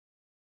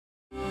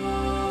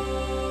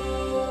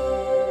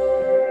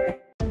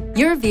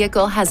Your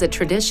vehicle has a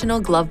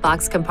traditional glove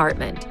box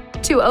compartment.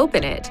 To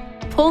open it,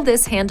 pull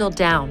this handle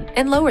down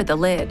and lower the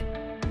lid.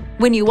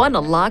 When you want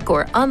to lock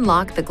or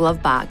unlock the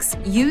glove box,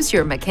 use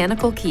your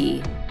mechanical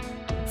key.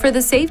 For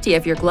the safety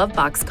of your glove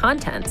box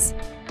contents,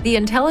 the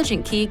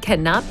intelligent key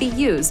cannot be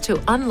used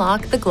to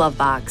unlock the glove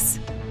box.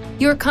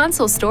 Your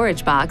console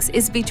storage box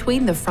is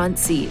between the front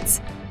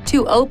seats.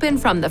 To open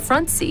from the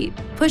front seat,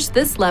 push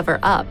this lever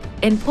up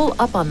and pull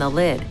up on the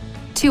lid.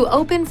 To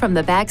open from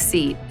the back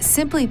seat,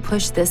 simply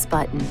push this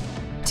button.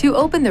 To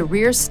open the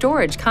rear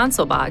storage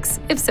console box,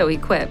 if so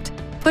equipped,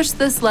 push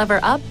this lever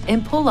up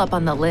and pull up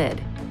on the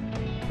lid.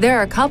 There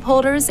are cup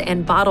holders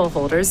and bottle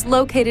holders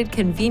located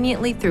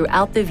conveniently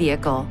throughout the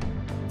vehicle.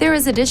 There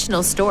is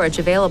additional storage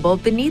available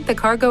beneath the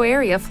cargo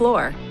area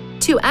floor.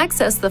 To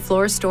access the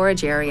floor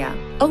storage area,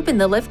 open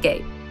the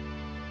liftgate.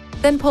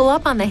 Then pull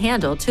up on the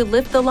handle to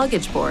lift the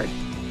luggage board.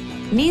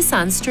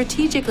 Nissan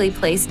strategically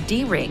placed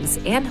D-rings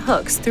and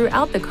hooks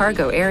throughout the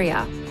cargo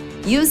area.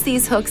 Use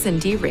these hooks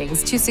and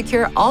D-rings to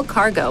secure all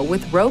cargo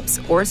with ropes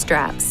or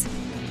straps.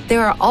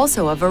 There are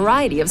also a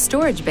variety of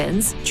storage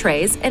bins,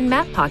 trays, and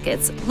map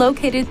pockets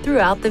located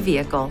throughout the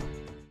vehicle.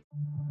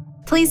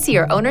 Please see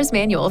your owner's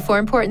manual for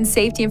important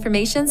safety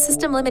information,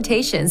 system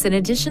limitations, and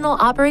additional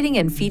operating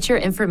and feature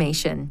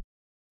information.